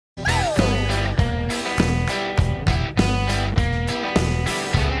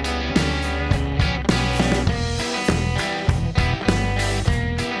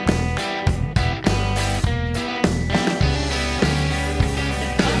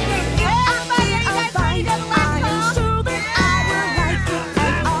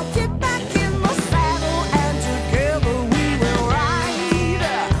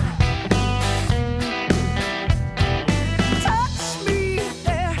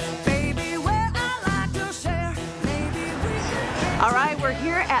We're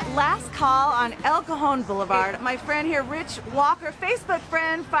here at Last Call on El Cajon Boulevard. My friend here, Rich Walker, Facebook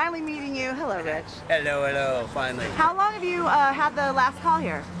friend, finally meeting you. Hello, Rich. Hello, hello, finally. How long have you had the Last Call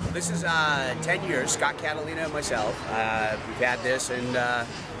here? This is 10 years, Scott, Catalina, and myself. We've had this and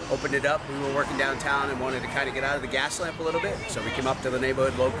opened it up. We were working downtown and wanted to kind of get out of the gas lamp a little bit, so we came up to the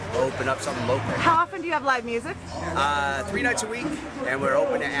neighborhood, open up something local. How often do you have live music? 3 nights a week, and we're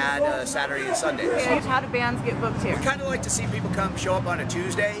open to add Saturday and Sunday. Okay, how do bands get booked here? We kind of like to see people come show up on a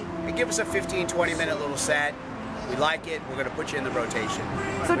Tuesday and give us a 15-20 minute little set. We like it, we're going to put you in the rotation.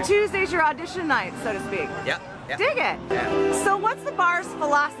 So Tuesday's your audition night, so to speak? Yep. Dig it! Yeah. So what's the bar's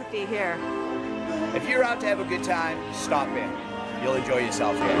philosophy here? If you're out to have a good time, stop in. You'll enjoy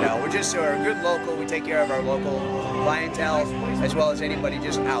yourself here. No, we're a good local. We take care of our local clientele as well as anybody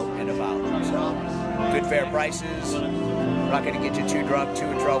just out and about. So, good fair prices. We're not going to get you too drunk, too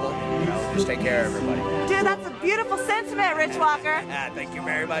in trouble. You know, just take care of everybody. Dude, that's a beautiful sentiment, Rich Walker. Thank you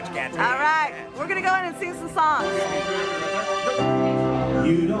very much, Cathryn. All right, we're going to go in and sing some songs.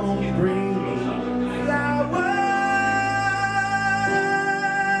 You don't bring me flowers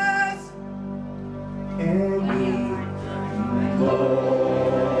anymore.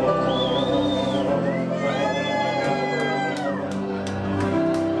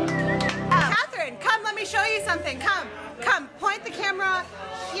 Cathryn, come, let me show you something. Come, point the camera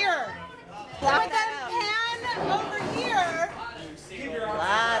here. Point that pan over here. A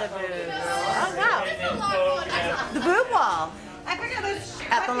lot of boobs. Oh, wow. The boob wall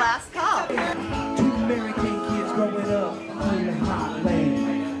at the Last Call. Two American kids growing up in the heartland.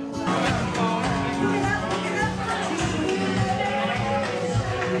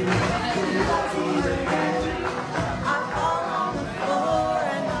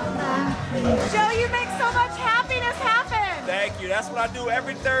 Joe, you make so much happiness happen. Thank you. That's what I do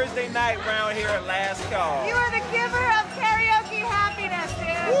every Thursday night around here at Last Call. You are the giver of karaoke happiness, dude.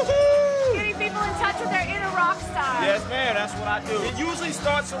 Woohoo! Getting people in touch with their inner rock star. Yes, ma'am. That's what I do. It usually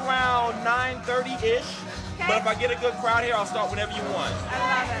starts around 9:30-ish. Okay. But if I get a good crowd here, I'll start whenever you want. I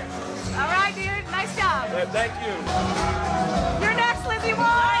love it. All right, dude. Nice job. Thank you. You're next, Lizzie Wall.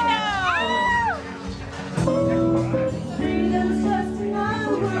 I know.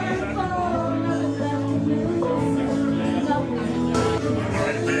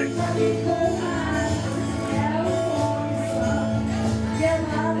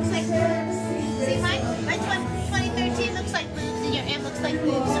 Looks like boobs. See, my 2013 looks like boobs, and your M looks like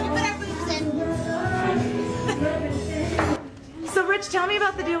boobs. So we put our boobs in. So, Rich, tell me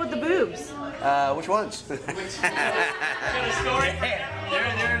about the deal with the boobs. Which ones? There's a story.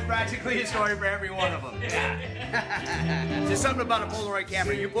 There's practically a story for every one of them. Yeah. There's something about a Polaroid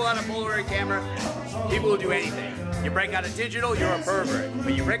camera. You pull out a Polaroid camera, people will do anything. You break out a digital, you're a pervert.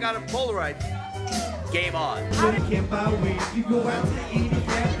 But you break out a Polaroid, game on. You buy weed, you go out to eat, you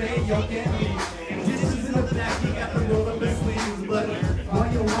can't pay, you can't leave. Dishes in the back, you got the roll up the sleeves, but while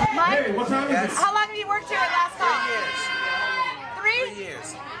you're Mike, hey, what time is it? how long have you worked here at Last Call? 3 years. 3? 3 years.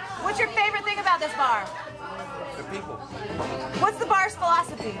 What's your favorite thing about this bar? The people. What's the bar's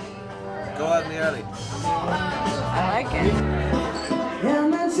philosophy? Go out in the early. I like it.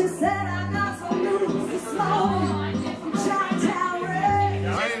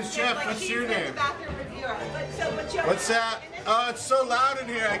 My name's Jeff. What's your name? What's that? Oh, it's so loud in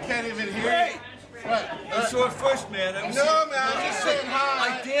here. I can't even hear you. What? I saw it first, man. No, man. I'm just saying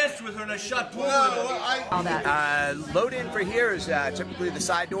hi. I danced with her and I shot pool No, with her. All that. Load in for here is typically the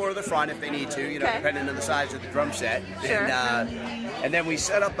side door or the front if they need to, you know, Okay. depending on the size of the drum set. Sure. And then we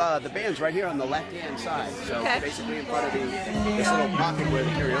set up the bands right here on the left-hand side. So Okay. basically in front of this little pocket where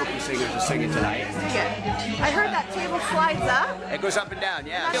the karaoke singers are singing tonight. I heard that table slides up. It goes up and down,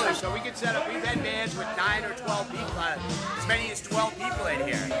 yeah. So we can set up, we've had bands with 9 or 12 people, as many as 12 people in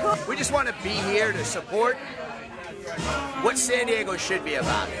here. We just want to be here to support what San Diego should be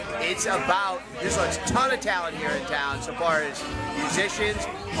about. It's about, there's a ton of talent here in town so far as musicians,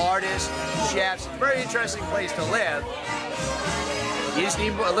 artists, chefs. It's a very interesting place to live. You just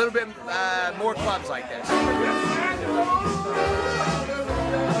need a little bit more clubs like this.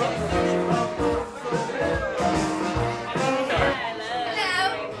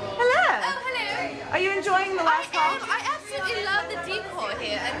 Are you enjoying the Last Call? I absolutely love the decor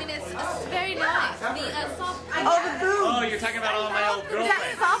here. I mean, it's very nice. The soft. Oh, the boobs. Oh, you're talking about all my old Is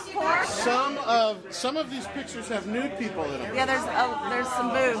that soft porn? Some of these pictures have nude people in them. Yeah, there's some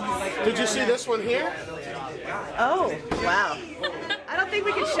boobs. Did you see this one here? Oh, wow. I don't think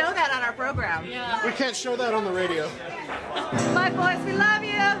we can show that on our program. Yeah. We can't show that on the radio. Bye, boys. We love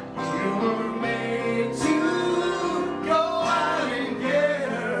you.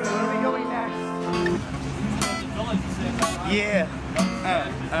 Yeah.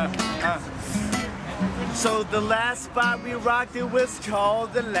 So the last spot we rocked, it was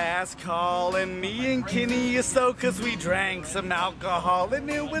called The Last Call. And me and Kenny is so cause we drank some alcohol and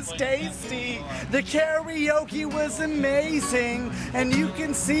it was tasty. The karaoke was amazing. And you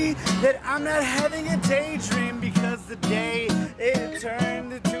can see that I'm not having a daydream because the day it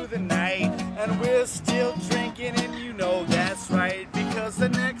turned into the night. And we're still drinking and you know that's right. Because the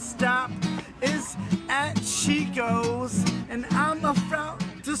next stop is at Chico's. And I'm about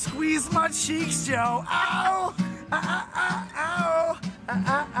to squeeze my cheeks, Joe. Ow! Ow! Ow!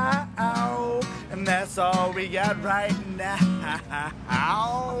 Ow! Ow! And that's all we got right now.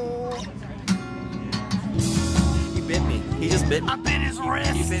 Ow! He bit me. He just bit me. I bit his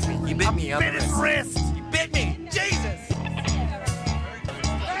wrist. You bit me. You bit me. I bit his wrist. You bit me. Jesus!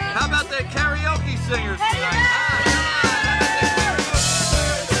 How about the karaoke singers tonight?